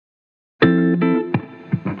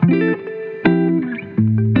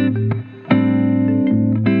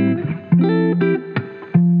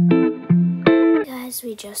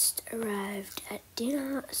just arrived at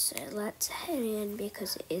dinner, so let's head in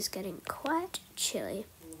because it is getting quite chilly.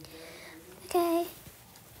 Okay.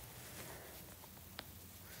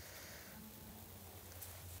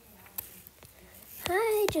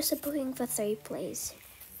 Hi, just a booking for 3, please.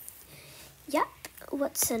 Yep.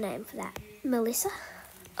 What's the name for that? Melissa?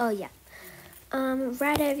 Oh, yeah.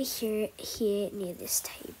 Right over here near this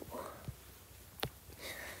table.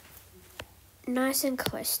 Nice and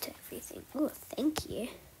close to everything. Oh, thank you.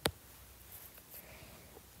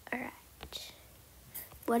 Alright.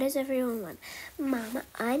 What does everyone want? Mum,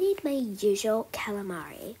 I need my usual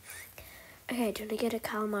calamari. Okay, do you want to get a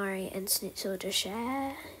calamari and schnitzel to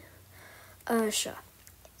share? Sure.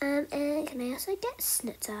 And can I also get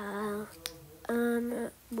schnitzel?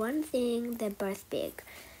 One thing, they're both big.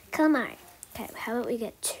 Calamari. Okay, how about we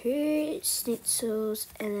get 2 schnitzels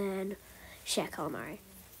and then share calamari?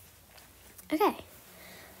 Okay.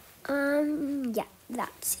 Yeah,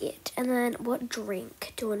 that's it. And then what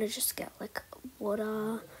drink? Do you want to just get like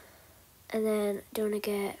water? And then do you want to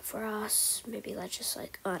get for us, maybe let's just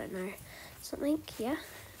like, I don't know, something, yeah?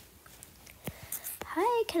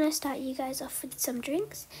 Hi, can I start you guys off with some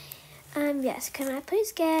drinks? Yes, can I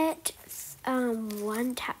please get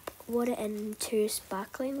 1 tap water and 2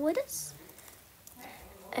 sparkling waters?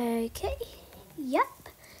 Okay, yep.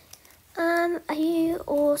 Are you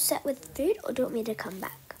all set with food or do you want me to come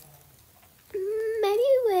back? Maybe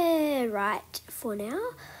we're right for now.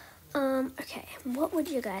 Okay, what would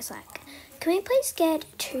you guys like? Can we please get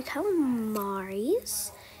 2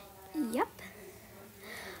 calamaris? Yep.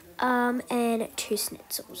 And 2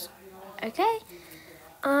 schnitzels. Okay?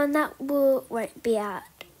 That won't be out.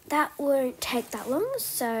 That won't take that long,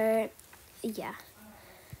 so yeah.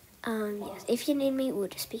 Yes, if you need me, we'll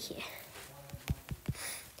just be here.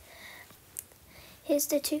 Here's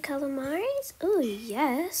the 2 calamaris. Oh,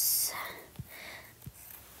 yes.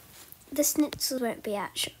 The schnitzel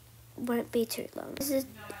won't be too long. This is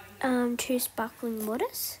 2 sparkling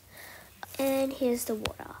waters. And here's the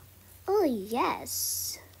water. Oh,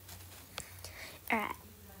 yes. Alright.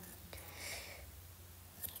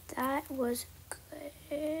 That was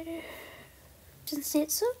good. Some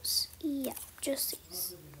schnitzels? Yeah, just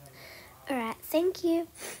these. Alright, thank you.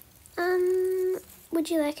 Would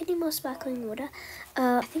you like any more sparkling water?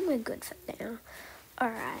 I think we're good for now.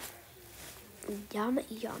 Alright. Yum,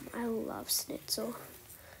 yum. I love schnitzel.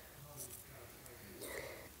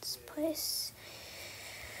 This place.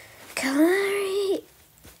 Calamari.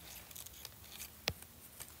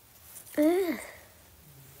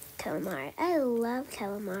 Calamari. I love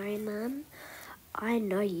calamari, Mum. I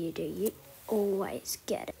know you do. You always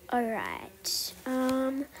get it. Alright.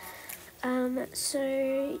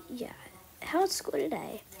 So, yeah. How was school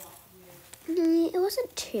today? It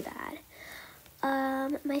wasn't too bad.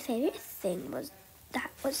 My favourite thing was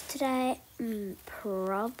today,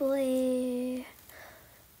 probably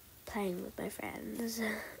playing with my friends,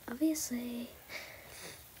 obviously.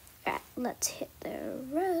 Alright, let's hit the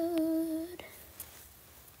road.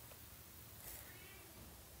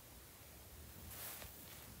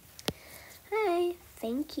 Hi,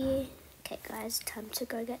 thank you. Okay guys, time to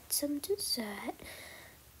go get some dessert.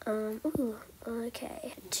 Ooh,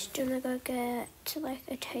 okay. Do you wanna go get like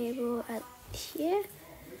a table at here?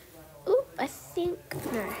 Ooh, I think,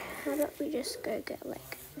 no. How about we just go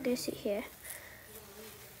sit here?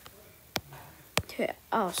 Here,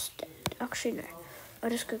 actually no. I'll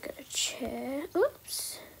just go get a chair.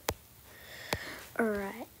 Oops.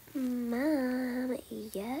 Alright, Mom,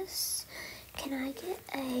 yes? Can I get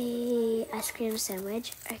a ice cream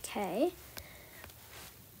sandwich? Okay.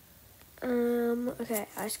 Okay,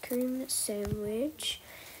 ice cream sandwich.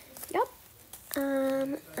 Yep.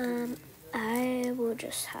 I will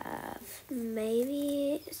just have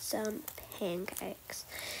maybe some pancakes.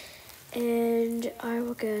 And I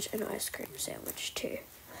will get an ice cream sandwich too.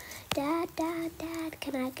 Dad,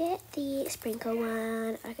 can I get the sprinkle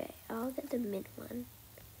one? Okay, I'll get the mint one.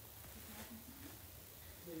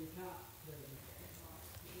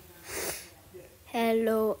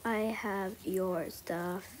 Hello, I have your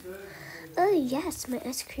stuff. Oh yes, my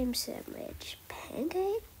ice cream sandwich.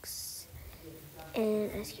 Pancakes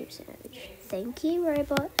and ice cream sandwich. Thank you,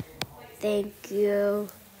 robot. Thank you.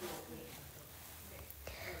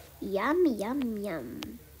 Yum, yum, yum.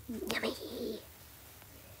 Yummy.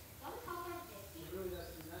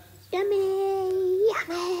 Yummy,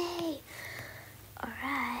 yummy.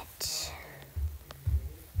 Alright.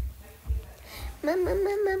 Mom,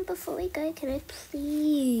 before we go, can I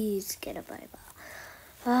please get a boba?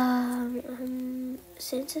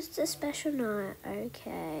 Since it's a special night,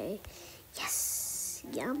 okay. Yes,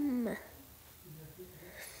 yum.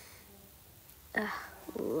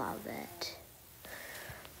 love it.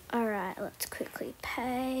 Alright, let's quickly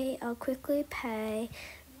pay. I'll quickly pay.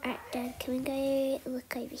 Alright, Dad, can we go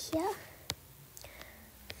look over here?